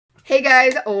Hey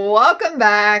guys, welcome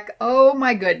back. Oh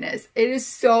my goodness, it is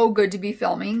so good to be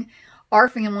filming. Our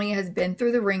family has been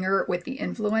through the ringer with the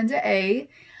influenza A.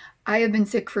 I have been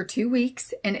sick for 2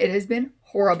 weeks and it has been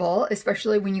horrible,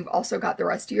 especially when you've also got the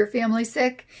rest of your family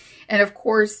sick. And of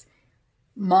course,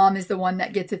 mom is the one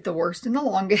that gets it the worst and the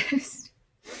longest.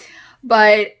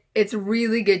 But it's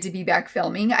really good to be back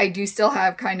filming. I do still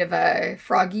have kind of a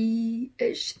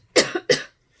froggy-ish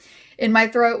in my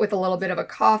throat with a little bit of a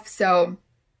cough, so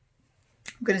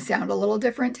I'm going to sound a little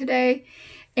different today.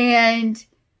 And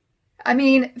I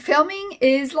mean, filming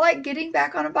is like getting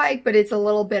back on a bike, but it's a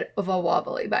little bit of a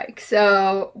wobbly bike.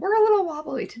 So we're a little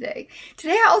wobbly today.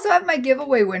 Today I also have my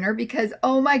giveaway winner because,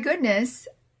 oh my goodness,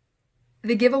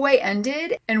 the giveaway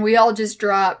ended and we all just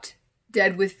dropped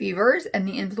dead with fevers. And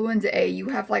the influenza A, you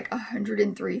have like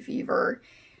 103 fever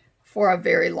for a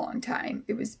very long time.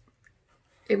 It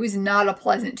was not a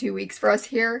pleasant 2 weeks for us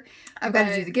here. I've got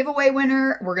to do the giveaway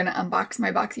winner. We're going to unbox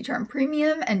my Boxycharm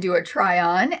Premium and do a try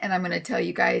on. And I'm going to tell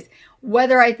you guys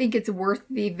whether I think it's worth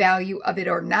the value of it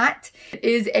or not. It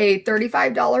is a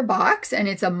 $35 box and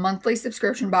it's a monthly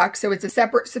subscription box. So it's a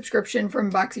separate subscription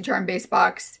from Boxycharm Base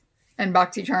Box and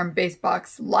Boxycharm Base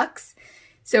Box Luxe.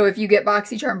 So if you get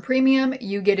Boxycharm Premium,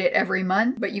 you get it every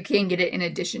month, but you can get it in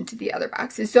addition to the other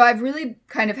boxes. So I've really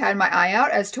kind of had my eye out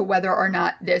as to whether or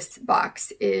not this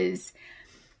box is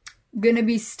going to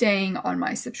be staying on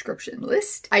my subscription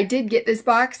list. I did get this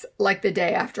box like the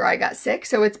day after I got sick,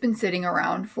 so it's been sitting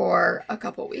around for a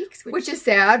couple weeks, which is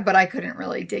sad, but I couldn't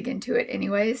really dig into it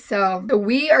anyways. So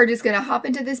we are just going to hop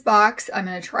into this box. I'm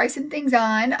going to try some things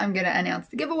on. I'm going to announce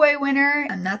the giveaway winner,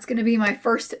 and that's going to be my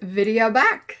first video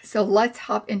back. So let's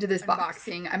hop into this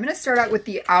unboxing. I'm going to start out with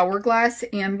the Hourglass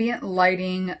Ambient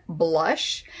Lighting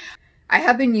Blush. I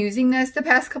have been using this the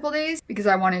past couple days because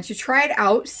I wanted to try it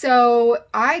out. So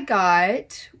I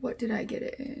got, what did I get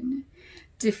it in?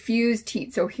 Diffused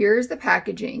Heat. So here's the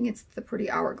packaging. It's the pretty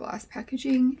Hourglass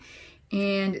packaging.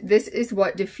 And this is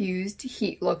what Diffused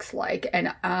Heat looks like.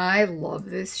 And I love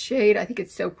this shade. I think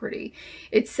it's so pretty.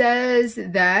 It says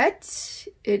that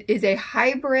it is a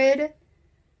hybrid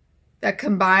that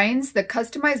combines the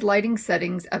customized lighting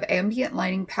settings of ambient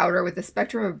lighting powder with a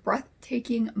spectrum of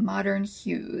breathtaking modern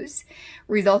hues,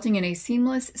 resulting in a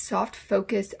seamless, soft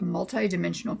focus,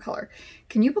 multi-dimensional color.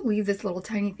 Can you believe this little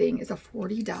tiny thing is a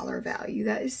 $40 value?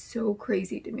 That is so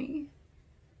crazy to me.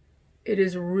 It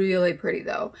is really pretty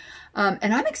though.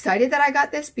 And I'm excited that I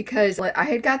got this because I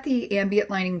had got the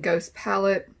Ambient Lighting Ghost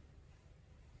palette.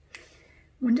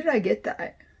 When did I get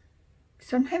that?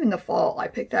 Sometime in the fall I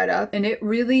picked that up and it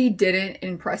really didn't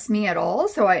impress me at all,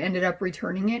 so I ended up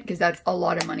returning it because that's a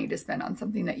lot of money to spend on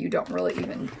something that you don't really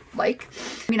even like.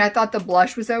 I mean, I thought the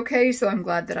blush was okay, so I'm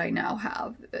glad that I now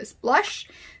have this blush,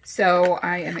 so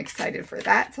I am excited for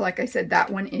that. So like I said, that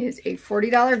one is a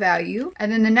 $40 value.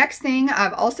 And then the next thing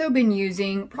I've also been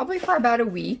using probably for about a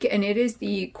week, and it is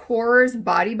the Korres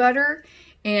Body Butter.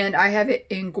 And I have it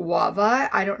in guava.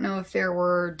 I don't know if there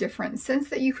were different scents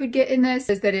that you could get in this. It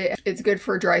says that it's good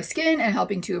for dry skin and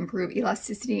helping to improve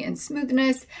elasticity and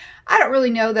smoothness. I don't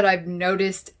really know that I've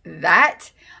noticed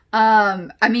that.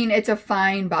 I mean, it's a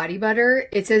fine body butter.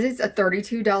 It says it's a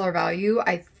 $32 value.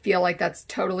 I feel like that's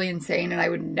totally insane and I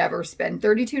would never spend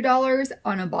 $32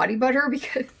 on a body butter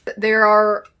because there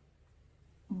are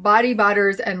body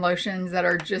butters and lotions that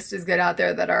are just as good out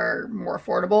there that are more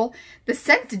affordable. The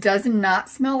scent does not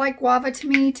smell like guava to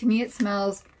me. To me, it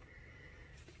smells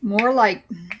more like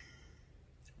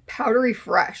powdery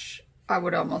fresh, I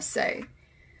would almost say.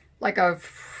 Like a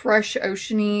fresh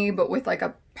oceany, but with like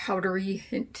a powdery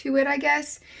hint to it, I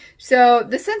guess. So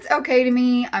the scent's okay to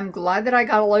me. I'm glad that I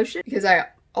got a lotion because I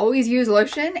always use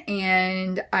lotion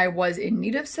and I was in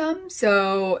need of some.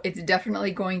 So it's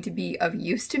definitely going to be of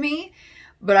use to me.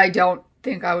 But I don't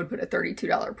think I would put a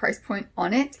 $32 price point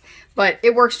on it, but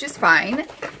it works just fine.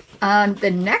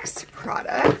 The next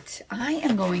product I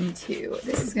am going to,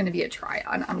 this is going to be a try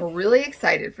on. I'm really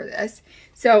excited for this.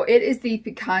 So it is the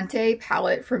Picante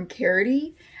palette from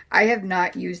Carity. I have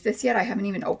not used this yet. I haven't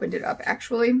even opened it up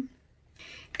actually.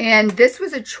 And this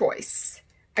was a choice.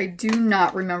 I do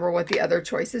not remember what the other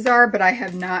choices are, but I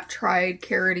have not tried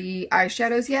Carity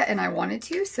eyeshadows yet and I wanted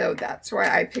to, so that's why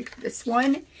I picked this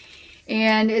one.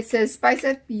 And it says, spice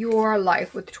up your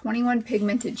life with 21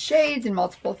 pigmented shades and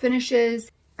multiple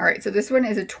finishes. All right, so this one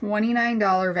is a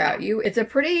 $29 value. It's a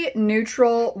pretty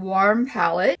neutral, warm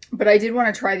palette, but I did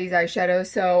want to try these eyeshadows,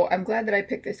 so I'm glad that I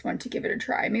picked this one to give it a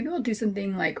try. Maybe we'll do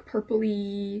something like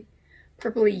purpley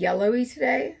yellowy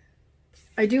today.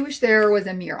 I do wish there was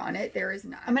a mirror on it. There is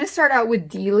not. I'm going to start out with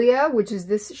Delia, which is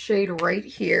this shade right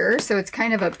here. So it's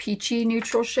kind of a peachy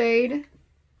neutral shade.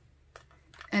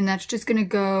 And that's just going to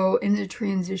go in the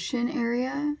transition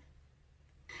area.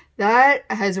 That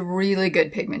has really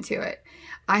good pigment to it.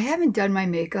 I haven't done my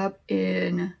makeup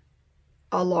in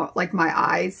a long, like my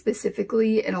eyes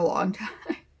specifically, in a long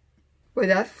time. Where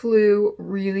that flu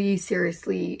really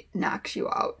seriously knocks you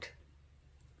out.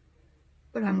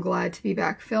 But I'm glad to be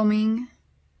back filming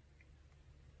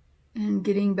and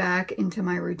getting back into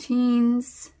my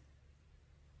routines.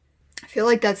 I feel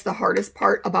like that's the hardest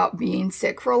part about being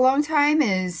sick for a long time,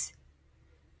 is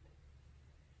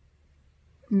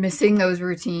missing those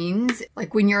routines.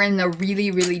 Like when you're in the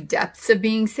really, really depths of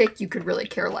being sick, you could really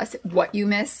care less what you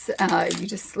miss. You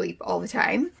just sleep all the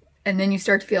time. And then you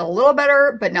start to feel a little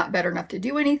better, but not better enough to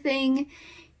do anything.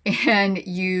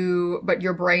 But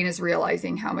your brain is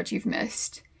realizing how much you've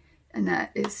missed. And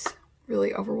that is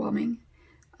really overwhelming.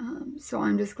 So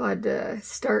I'm just glad to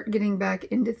start getting back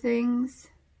into things.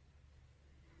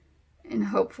 And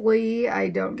hopefully I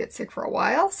don't get sick for a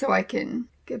while so I can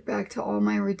get back to all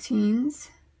my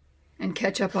routines and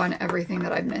catch up on everything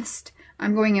that I've missed.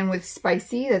 I'm going in with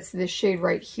Spicy, that's this shade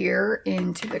right here,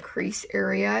 into the crease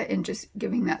area and just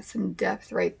giving that some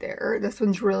depth right there. This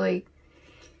one's really,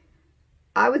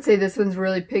 I would say this one's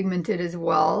really pigmented as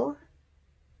well,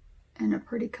 and a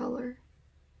pretty color.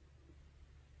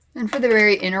 And for the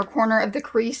very inner corner of the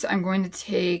crease, I'm going to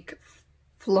take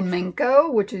Flamenco,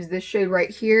 which is this shade right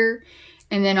here.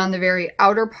 And then on the very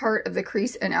outer part of the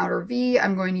crease and outer V,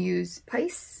 I'm going to use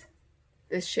Pice,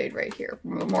 this shade right here,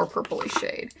 more purpley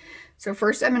shade. So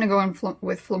first I'm going to go in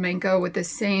with Flamenco with the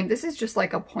same, this is just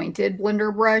like a pointed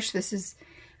blender brush. This is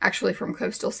actually from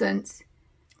Coastal Scents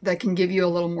that can give you a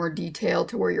little more detail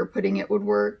to where you're putting it would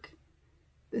work.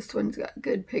 This one's got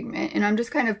good pigment. And I'm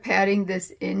just kind of patting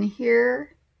this in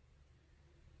here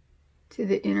to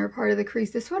the inner part of the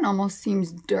crease. This one almost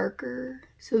seems darker.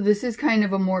 So this is kind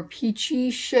of a more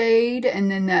peachy shade, and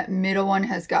then that middle one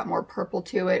has got more purple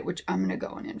to it, which I'm gonna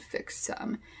go in and fix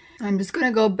some. I'm just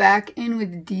gonna go back in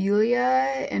with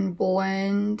Delia and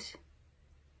blend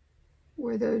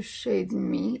where those shades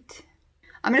meet.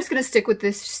 I'm just gonna stick with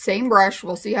this same brush.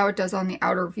 We'll see how it does on the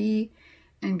outer V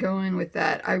and go in with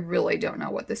that. I really don't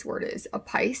know what this word is, a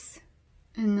Pice.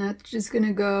 And that's just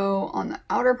gonna go on the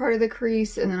outer part of the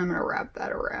crease, and then I'm gonna wrap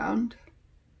that around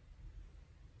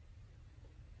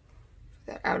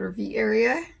that outer V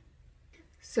area.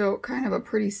 So kind of a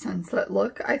pretty sunset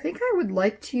look. I think I would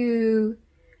like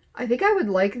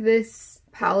this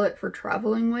palette for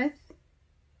traveling with,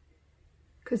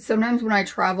 because sometimes when I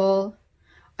travel,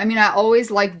 I mean, I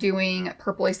always like doing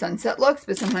purpley sunset looks,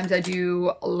 but sometimes I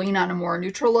do lean on a more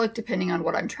neutral look depending on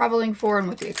what I'm traveling for and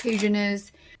what the occasion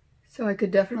is. So I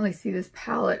could definitely see this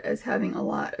palette as having a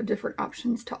lot of different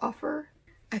options to offer.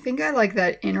 I think I like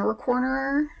that inner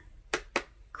corner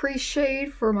crease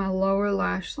shade for my lower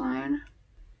lash line.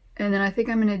 And then I think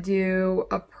I'm gonna do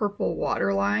a purple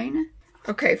waterline.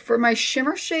 Okay, for my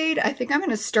shimmer shade, I think I'm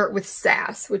gonna start with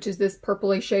Sass, which is this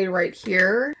purpley shade right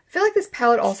here. I feel like this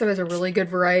palette also has a really good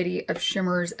variety of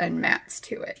shimmers and mattes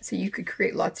to it, so you could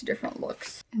create lots of different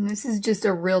looks. And this is just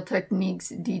a Real Techniques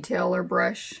detailer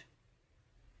brush.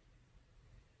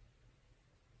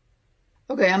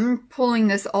 Okay, I'm pulling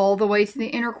this all the way to the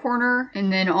inner corner,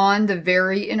 and then on the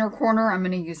very inner corner, I'm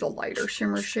going to use a lighter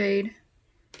shimmer shade.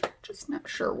 Just not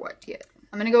sure what yet.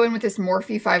 I'm going to go in with this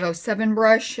Morphe 507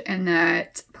 brush and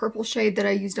that purple shade that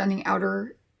I used on the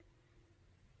outer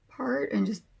part, and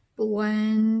just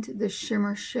blend the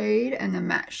shimmer shade and the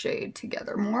matte shade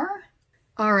together more.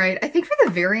 All right, I think for the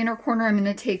very inner corner, I'm going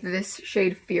to take this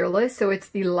shade Fearless. So it's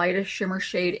the lightest shimmer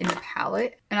shade in the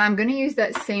palette. And I'm going to use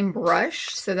that same brush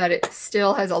so that it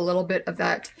still has a little bit of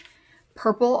that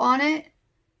purple on it.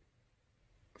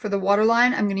 For the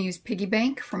waterline, I'm going to use Piggy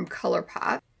Bank from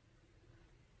ColourPop.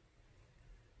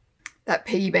 That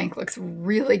Piggy Bank looks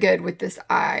really good with this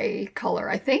eye color,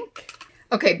 I think.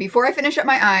 Okay, before I finish up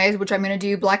my eyes, which I'm going to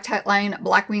do black tightline,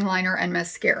 black wing liner, and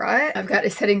mascara, I've got a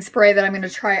setting spray that I'm going to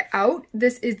try out.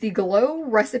 This is the Glow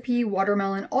Recipe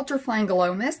Watermelon Ultra Fine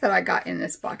Glow Mist that I got in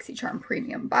this Boxycharm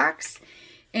Premium box.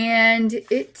 And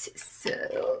it's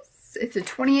a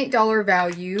 $28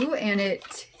 value, and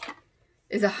it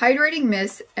is a hydrating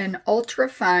mist and ultra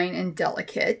fine and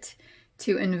delicate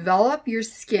to envelop your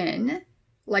skin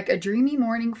like a dreamy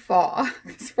morning fall.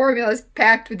 This formula is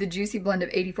packed with a juicy blend of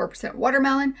 84%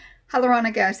 watermelon,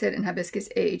 hyaluronic acid, and hibiscus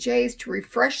AHAs to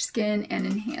refresh skin and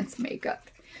enhance makeup.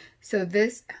 So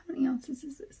this, how many ounces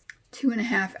is this?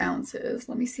 2.5 ounces.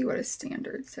 Let me see what a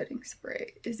standard setting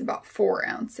spray is. About 4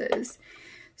 ounces.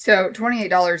 So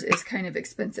 $28 is kind of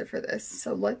expensive for this.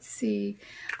 So let's see.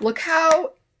 Look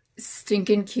how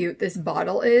stinking cute this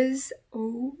bottle is.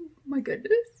 Oh my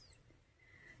goodness.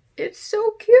 It's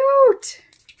so cute.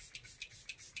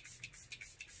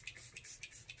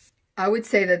 I would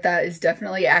say that that is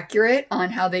definitely accurate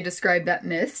on how they describe that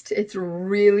mist. It's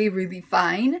really, really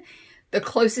fine. The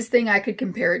closest thing I could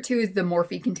compare it to is the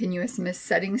Morphe Continuous Mist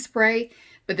Setting Spray,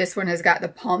 but this one has got the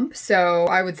pump, so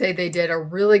I would say they did a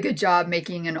really good job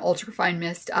making an ultra-fine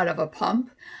mist out of a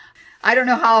pump. I don't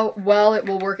know how well it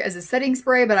will work as a setting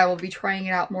spray, but I will be trying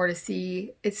it out more to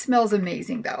see. It smells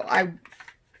amazing, though.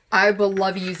 I will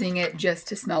love using it just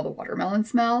to smell the watermelon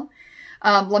smell.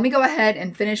 Let me go ahead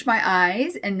and finish my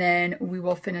eyes, and then we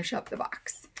will finish up the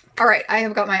box. All right, I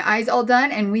have got my eyes all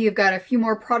done, and we have got a few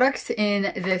more products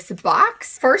in this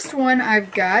box. First one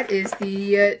I've got is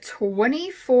the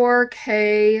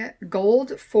 24K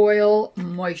Gold Foil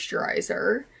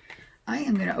Moisturizer. I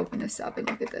am going to open this up and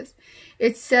look at this.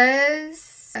 It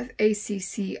says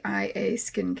F-A-C-C-I-A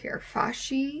Skincare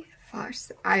Fashi.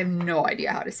 I have no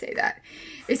idea how to say that.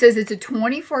 It says it's a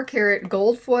 24 karat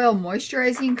gold foil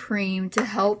moisturizing cream to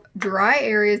help dry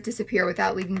areas disappear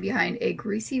without leaving behind a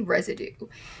greasy residue.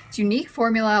 Its unique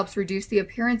formula helps reduce the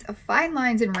appearance of fine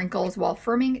lines and wrinkles while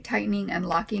firming, tightening, and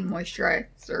locking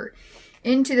moisturizer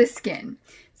into the skin.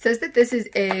 It says that this is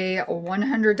a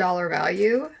 $100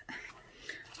 value.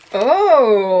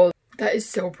 Oh, that is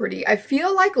so pretty. I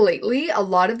feel like lately, a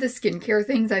lot of the skincare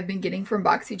things I've been getting from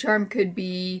Boxycharm could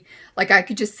be, like, I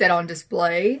could just set on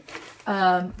display.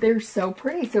 They're so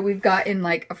pretty. So we've got in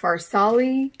like a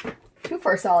Farsali, 2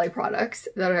 Farsali products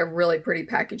that have really pretty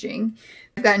packaging.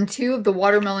 I've gotten 2 of the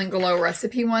Watermelon Glow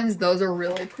recipe ones. Those are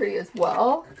really pretty as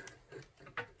well.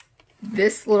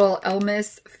 This little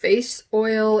Elmis face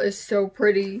oil is so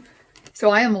pretty. So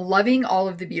I am loving all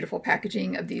of the beautiful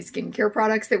packaging of these skincare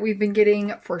products that we've been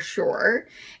getting for sure.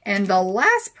 And the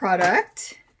last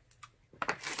product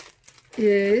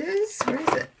is, what is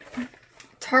it?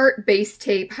 Tarte Base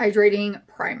Tape Hydrating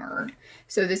Primer.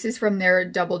 So this is from their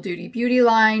Double Duty Beauty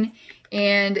line.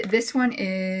 And this one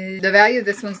is, the value of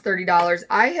this one's $30.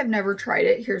 I have never tried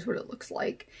it. Here's what it looks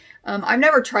like. I've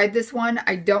never tried this one.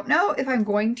 I don't know if I'm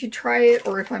going to try it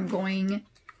or if I'm going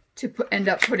to end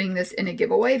up putting this in a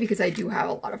giveaway because I do have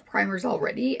a lot of primers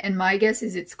already. And my guess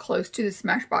is it's close to the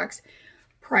Smashbox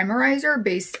Primerizer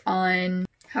based on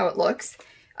how it looks.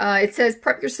 It says,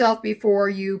 prep yourself before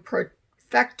you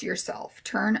perfect yourself.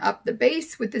 Turn up the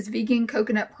base with this vegan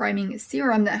coconut priming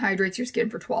serum that hydrates your skin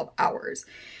for 12 hours.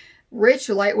 Rich,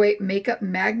 lightweight makeup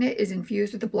magnet is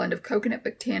infused with a blend of coconut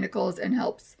botanicals and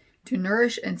helps to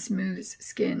nourish and smooth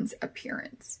skin's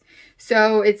appearance.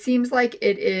 So it seems like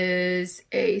it is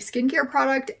a skincare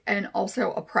product and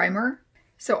also a primer.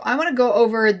 So I want to go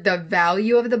over the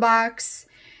value of the box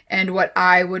and what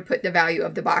I would put the value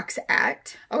of the box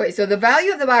at. Okay, so the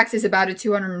value of the box is about a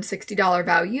 $260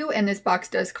 value, and this box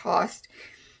does cost,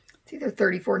 it's either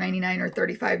 $34.99 or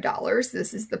 $35.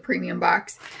 This is the premium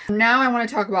box. Now I want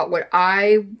to talk about what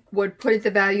I would put at the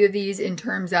value of these in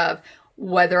terms of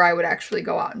whether I would actually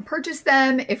go out and purchase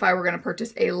them. If I were going to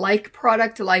purchase a like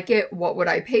product like it, what would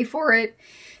I pay for it?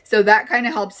 So that kind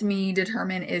of helps me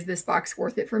determine, is this box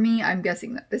worth it for me? I'm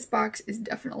guessing that this box is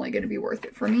definitely going to be worth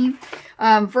it for me.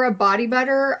 For a body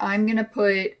butter, I'm going to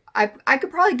put, I could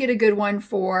probably get a good one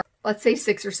for, let's say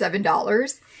 $6 or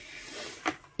 $7.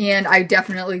 And I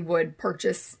definitely would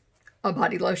purchase a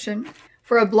body lotion.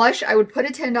 For a blush, I would put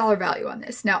a $10 value on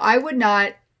this. Now, I would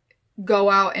not go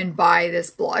out and buy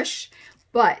this blush,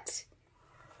 but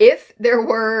if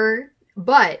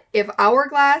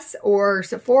Hourglass or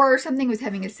Sephora or something was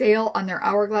having a sale on their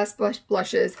Hourglass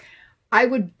blushes, I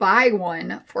would buy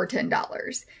one for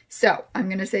 $10. So I'm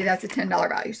going to say that's a $10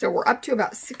 value. So we're up to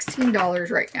about $16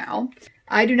 right now.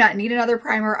 I do not need another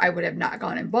primer. I would have not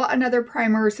gone and bought another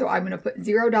primer. So I'm going to put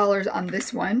 $0 on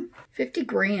this one. 50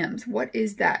 grams. What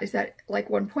is that? Is that like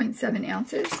 1.7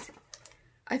 ounces?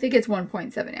 I think it's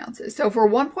 1.7 ounces. So for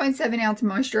 1.7 ounce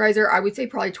moisturizer, I would say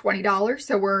probably $20.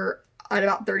 So we're at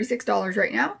about $36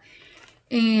 right now.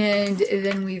 And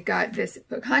then we've got this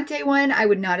Picante one. I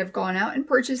would not have gone out and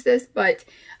purchased this, but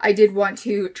I did want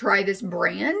to try this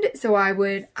brand. So I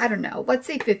would, I don't know, let's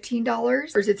say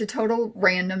 $15. It's a total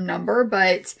random number,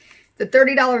 but the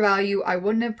 $30 value, I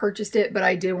wouldn't have purchased it, but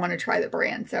I did want to try the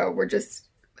brand. So we're just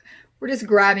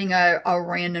grabbing a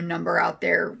random number out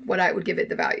there, what I would give it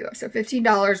the value of. So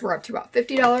 $15, we're up to about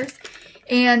 $50.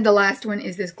 And the last one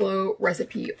is this Glow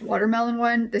Recipe Watermelon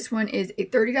one. This one is a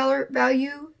 $30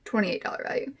 value, $28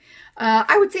 value.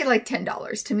 I would say like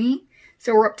 $10 to me.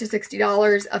 So we're up to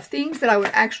 $60 of things that I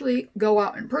would actually go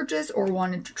out and purchase or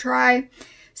wanted to try.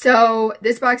 So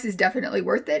this box is definitely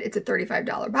worth it. It's a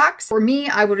 $35 box. For me,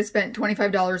 I would have spent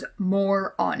 $25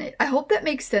 more on it. I hope that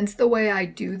makes sense the way I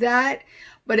do that.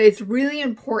 But it's really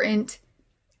important,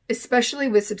 especially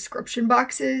with subscription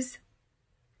boxes,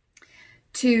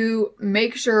 to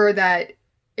make sure that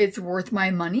it's worth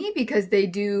my money because they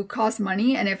do cost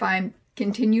money. And if I'm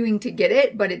continuing to get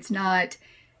it, but it's not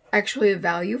actually a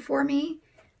value for me,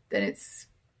 then it's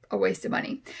a waste of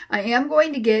money. I am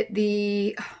going to get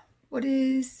the, what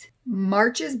is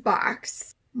March's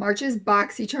box? March's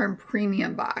Boxycharm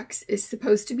Premium box is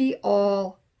supposed to be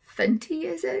all Fenty,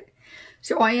 is it?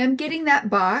 So I am getting that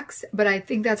box, but I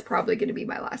think that's probably going to be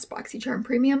my last Boxycharm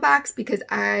Premium box because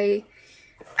I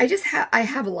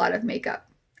have a lot of makeup.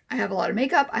 I have a lot of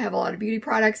makeup, I have a lot of beauty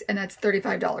products, and that's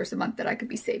 $35 a month that I could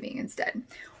be saving instead.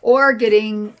 Or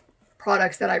getting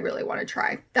products that I really want to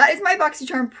try. That is my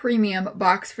Boxycharm Premium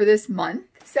box for this month.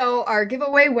 So our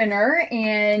giveaway winner,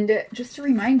 and just a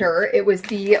reminder, it was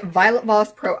the Violet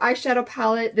Voss Pro Eyeshadow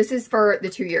Palette. This is for the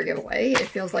 2-year giveaway. It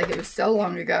feels like it was so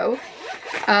long ago.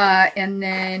 And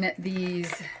then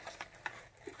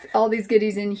all these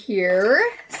goodies in here.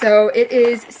 So it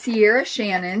is Sierra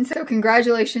Shannon. So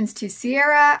congratulations to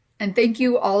Sierra. And thank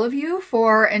you all of you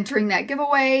for entering that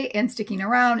giveaway and sticking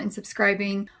around and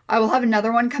subscribing. I will have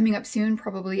another one coming up soon,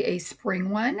 probably a spring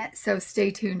one. So stay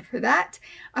tuned for that.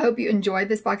 I hope you enjoyed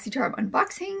this Boxycharm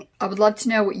unboxing. I would love to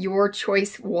know what your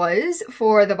choice was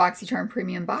for the Boxycharm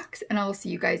Premium box. And I will see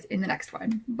you guys in the next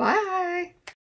one. Bye.